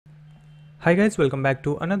Hi guys, welcome back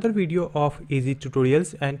to another video of easy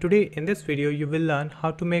tutorials, and today in this video you will learn how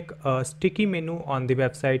to make a sticky menu on the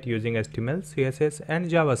website using HTML, CSS and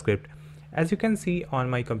JavaScript. As you can see on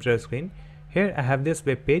my computer screen, here I have this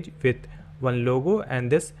web page with one logo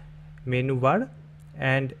and this menu bar,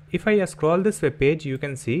 and if I scroll this web page you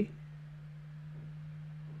can see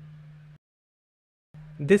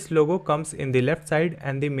this logo comes in the left side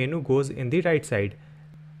and the menu goes in the right side.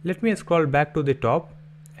 Let me scroll back to the top,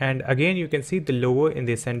 and again you can see the logo in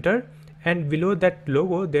the center, and below that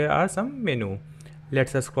logo there are some menu.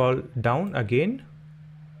 Let's scroll down again,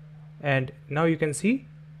 and now you can see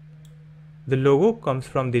the logo comes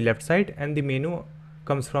from the left side and the menu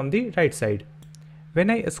comes from the right side. When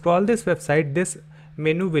I scroll this website, this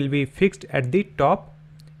menu will be fixed at the top,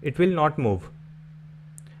 it will not move.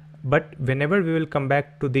 But whenever we will come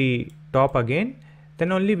back to the top again,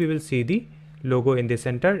 then only we will see the logo in the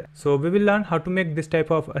center. So we will learn how to make this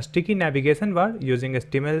type of a sticky navigation bar using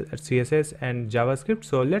HTML, CSS and JavaScript.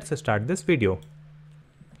 So let's start this video.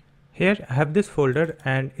 Here I have this folder,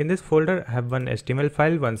 and in this folder I have one HTML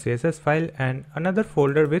file, one CSS file and another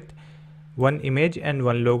folder with one image and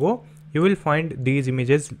one logo. You will find these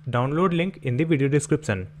images download link in the video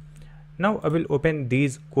description. Now I will open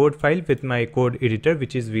these code file with my code editor,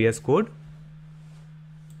 which is VS Code.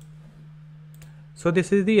 So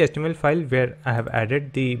this is the HTML file where I have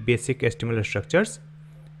added the basic HTML structures,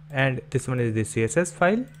 and this one is the CSS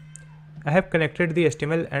file. I have connected the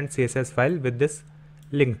HTML and CSS file with this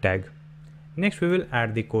link tag. Next we will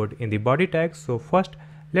add the code in the body tag. So first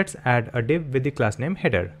let's add a div with the class name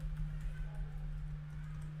header.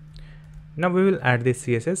 Now we will add the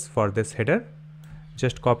CSS for this header.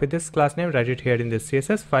 Just copy this class name, write it here in the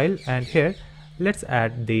CSS file, and here let's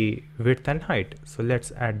add the width and height. So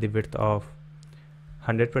let's add the width of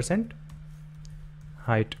 100%,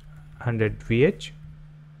 height 100 VH,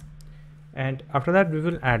 and after that we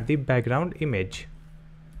will add the background image.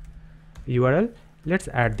 URL, let's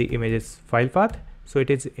add the images file path. So it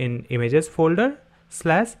is in images folder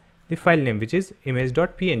slash the file name, which is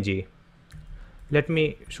image.png. Let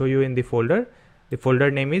me show you in the folder. The folder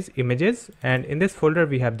name is images, and in this folder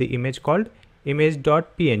we have the image called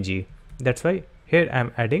image.png. That's why here I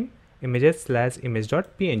am adding images slash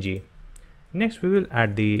image.png. Next we will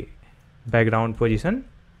add the background position.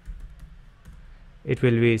 It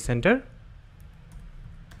will be center,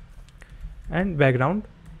 and background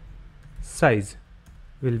size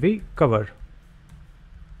will be cover.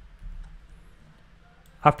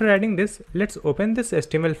 After adding this, let's open this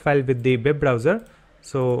HTML file with the web browser.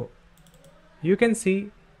 So you can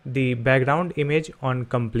see the background image on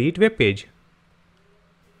complete web page.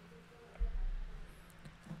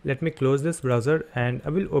 Let me close this browser, and I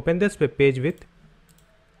will open this web page with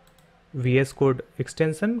VS Code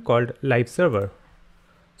extension called live server,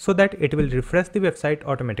 so that it will refresh the website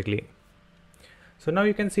automatically. So now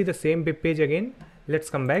you can see the same web page again. Let's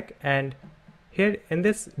come back, and here in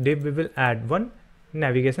this div we will add one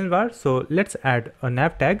navigation bar. So let's add a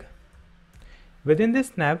nav tag. Within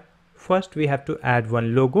this nav, first we have to add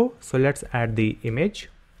one logo. So let's add the image,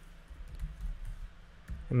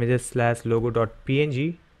 images slash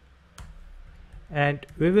logo.png, and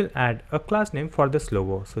we will add a class name for this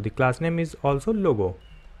logo. So the class name is also logo.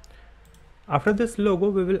 After this logo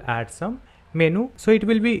we will add some menu. So it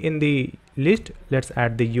will be in the list. Let's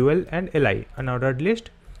add the UL and LI, unordered list,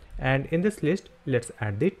 and in this list let's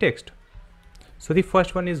add the text. So the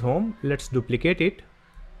first one is home. Let's duplicate it,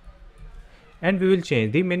 and we will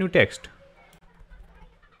change the menu text.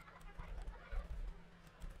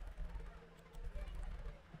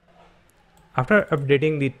 After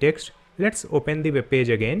updating the text, let's open the web page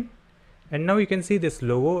again, and now you can see this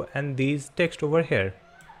logo and these text over here.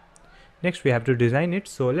 Next we have to design it.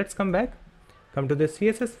 So let's come back, come to the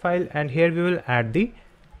CSS file, and here we will add the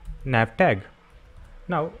nav tag.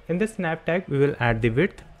 Now in this nav tag we will add the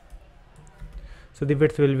width. So the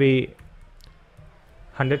width will be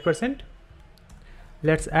 100%.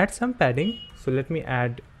 Let's add some padding. So let me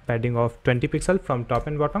add padding of 20 pixel from top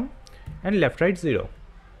and bottom, and left right 0.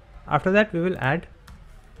 After that we will add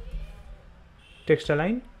text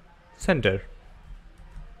align center.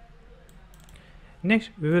 Next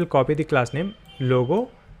we will copy the class name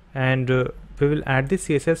logo, and we will add the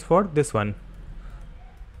CSS for this one.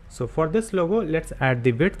 So for this logo let's add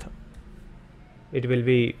the width. It will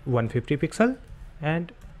be 150 pixel,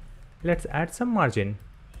 and let's add some margin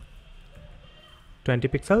 20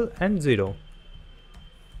 pixel and 0,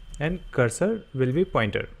 and cursor will be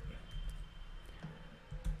pointer.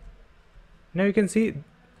 Now you can see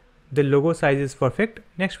the logo size is perfect.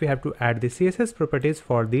 Next we have to add the CSS properties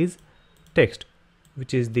for these text,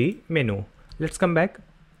 which is the menu. Let's come back,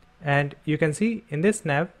 And you can see in this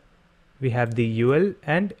nav we have the UL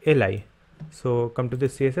and LI. So come to the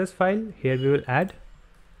CSS file. Here we will add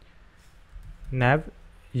nav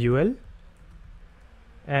UL,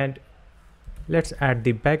 and let's add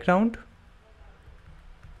the background.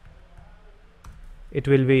 It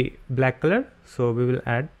will be black color, so we will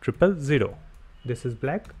add 000. This is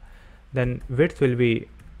black. Then width will be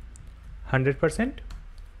 100%,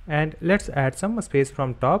 and let's add some space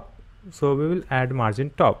from top, so we will add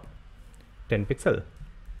margin top 10 pixel.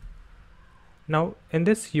 Now in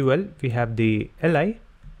this UL we have the LI,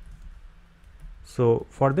 so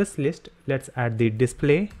for this list let's add the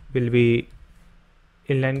display will be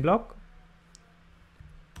inline block,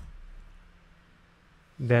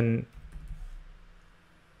 then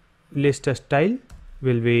list style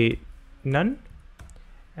will be none,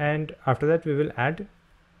 and after that we will add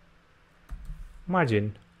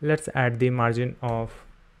margin. Let's add the margin of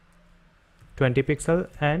 20 pixel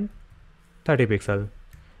and 30 pixel.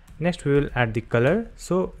 Next we will add the color,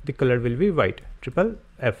 so the color will be white,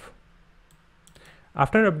 FFF.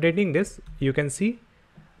 After updating this, you can see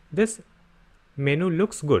this menu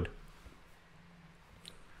looks good.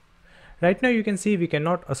 Right now you can see we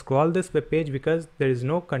cannot scroll this web page because there is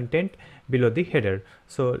no content below the header.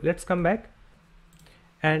 So let's come back,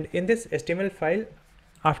 and in this HTML file,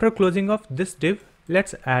 after closing off this div,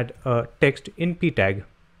 let's add a text in p tag.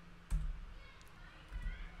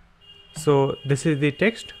 So this is the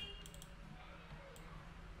text.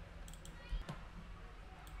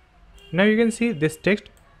 Now you can see this text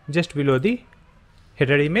just below the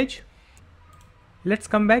header image. Let's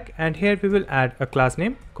come back, and here we will add a class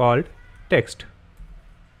name called text,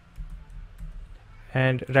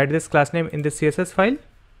 and write this class name in the CSS file.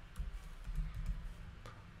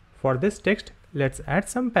 For this text, let's add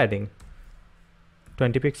some padding,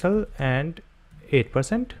 20 pixel and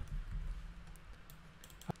 8%.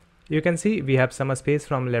 You can see we have some space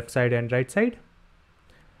from left side and right side.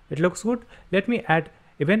 It looks good. Let me add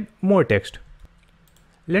even more text.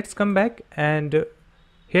 Let's come back, and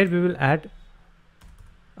here we will add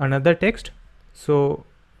another text. So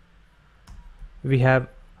we have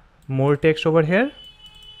more text over here.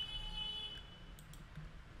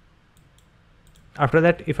 After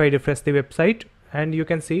that, if I refresh the website, and you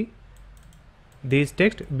can see these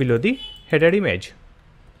text below the header image.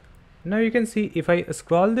 Now you can see if I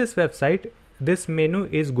scroll this website, this menu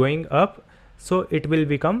is going up, so it will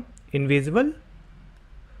become invisible.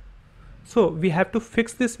 So we have to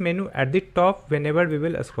fix this menu at the top whenever we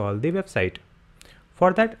will scroll the website.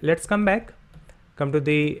 For that, let's come back, come to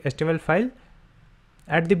the HTML file.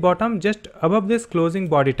 At the bottom, just above this closing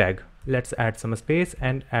body tag, let's add some space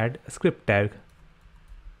and add a script tag.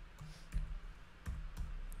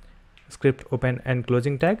 Script open and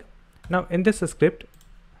closing tag. Now in this script,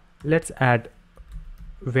 let's add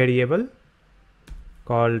variable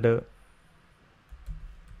called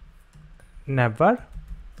navvar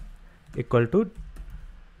equal to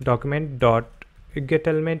document dot get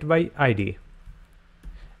element by id,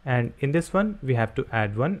 and in this one we have to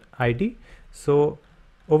add one id. So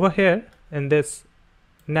over here in this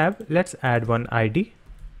nav, let's add one id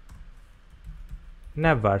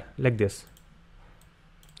navvar like this,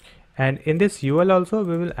 and in this UL also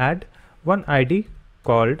we will add one id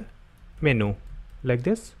called menu like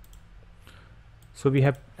this. So we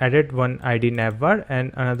have added one id navvar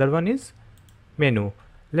and another one is menu.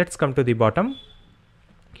 Let's come to the bottom.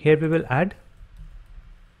 Here we will add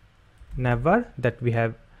navvar that we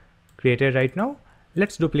have created right now.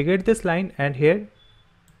 Let's duplicate this line, and here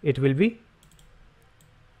it will be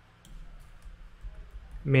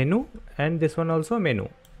menu, and this one also menu.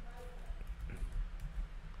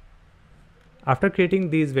 After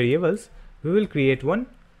creating these variables, we will create one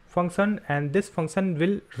function, and this function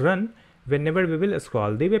will run whenever we will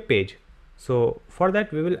scroll the web page. So for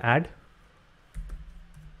that we will add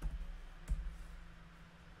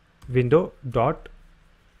window dot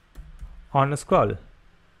on scroll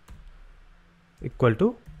equal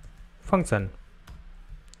to function.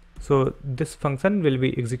 So this function will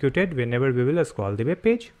be executed whenever we will scroll the web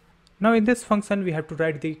page. Now in this function we have to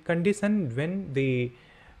write the condition when the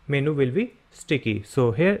menu will be sticky.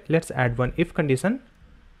 So here let's add one if condition.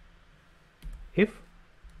 If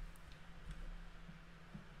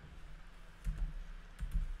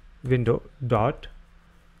window dot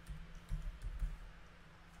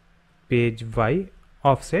page y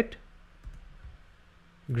offset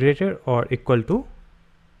greater or equal to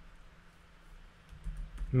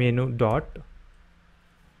menu dot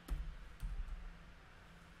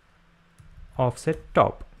offset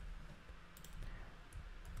top.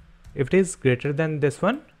 If it is greater than this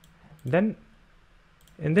one, then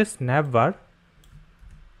in this navvar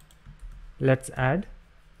let's add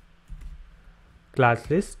class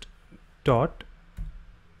list dot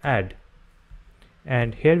add,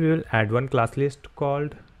 and here we will add one class list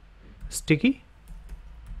called sticky.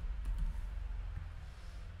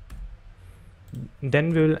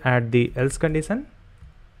 Then we will add the else condition.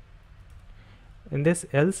 In this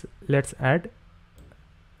else, let's add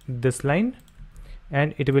this line,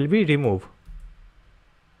 and it will be remove,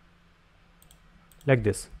 like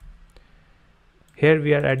this. Here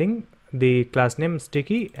we are adding the class name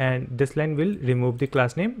sticky, and this line will remove the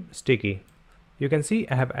class name sticky. You can see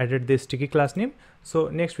I have added this sticky class name. So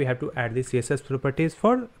next we have to add the CSS properties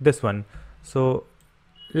for this one. So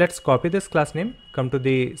let's copy this class name, come to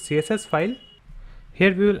the CSS file.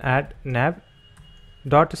 Here we will add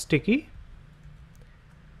nav.sticky,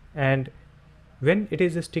 and when it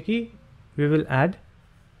is sticky we will add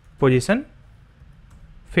position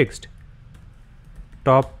fixed,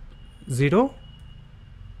 top 0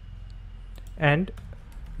 and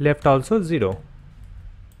left also 0.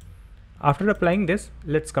 After applying this,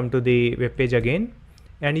 let's come to the web page again,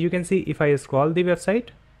 and you can see if I scroll the website,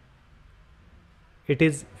 it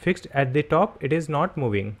is fixed at the top, it is not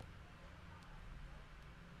moving.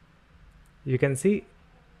 You can see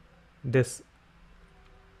this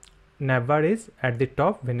navbar is at the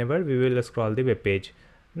top whenever we will scroll the web page.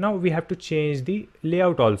 Now we have to change the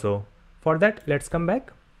layout also. For that, let's come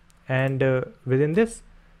back, and within this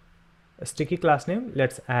sticky class name,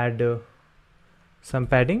 let's add some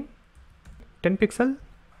padding, 10 pixel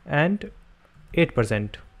and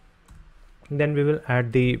 8%. Then we will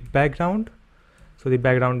add the background, so the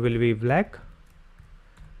background will be black.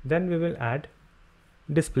 Then we will add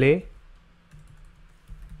display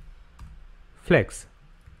flex,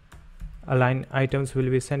 align items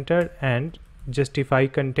will be centered, and justify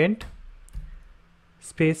content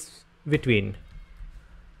space between.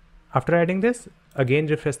 After adding this, again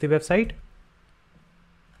refresh the website,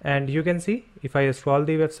 and you can see if I scroll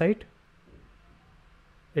the website,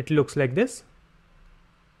 it looks like this.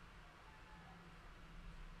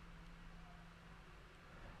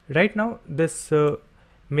 Right now this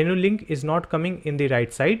menu link is not coming in the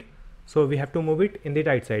right side, so we have to move it in the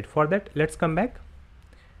right side. For that, let's come back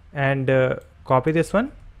and copy this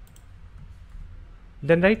one,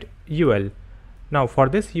 then write UL. Now for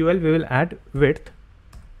this UL we will add width,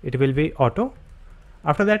 it will be auto.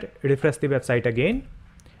 After that, refresh the website again,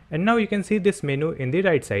 and now you can see this menu in the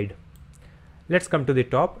right side. Let's come to the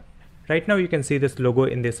top. Right now you can see this logo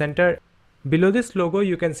in the center. Below this logo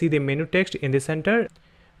you can see the menu text in the center.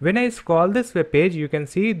 When I scroll this web page, you can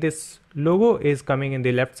see this logo is coming in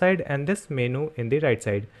the left side and this menu in the right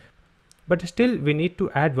side. But still we need to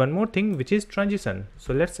add one more thing, which is transition.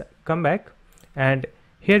 So let's come back, and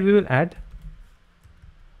here we will add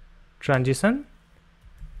transition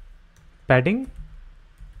padding.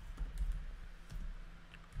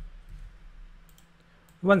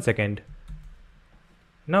 1 second.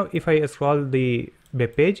 Now if I scroll the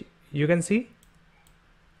web page, you can see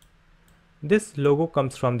this logo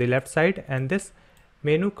comes from the left side and this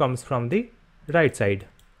menu comes from the right side.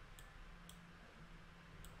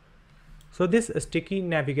 So this sticky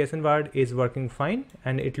navigation bar is working fine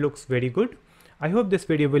and it looks very good. I hope this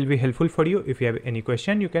video will be helpful for you. If you have any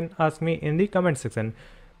question, you can ask me in the comment section.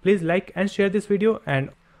 Please like and share this video, and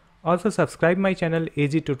also subscribe my channel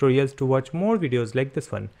Easy Tutorials to watch more videos like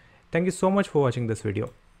this one. Thank you so much for watching this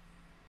video.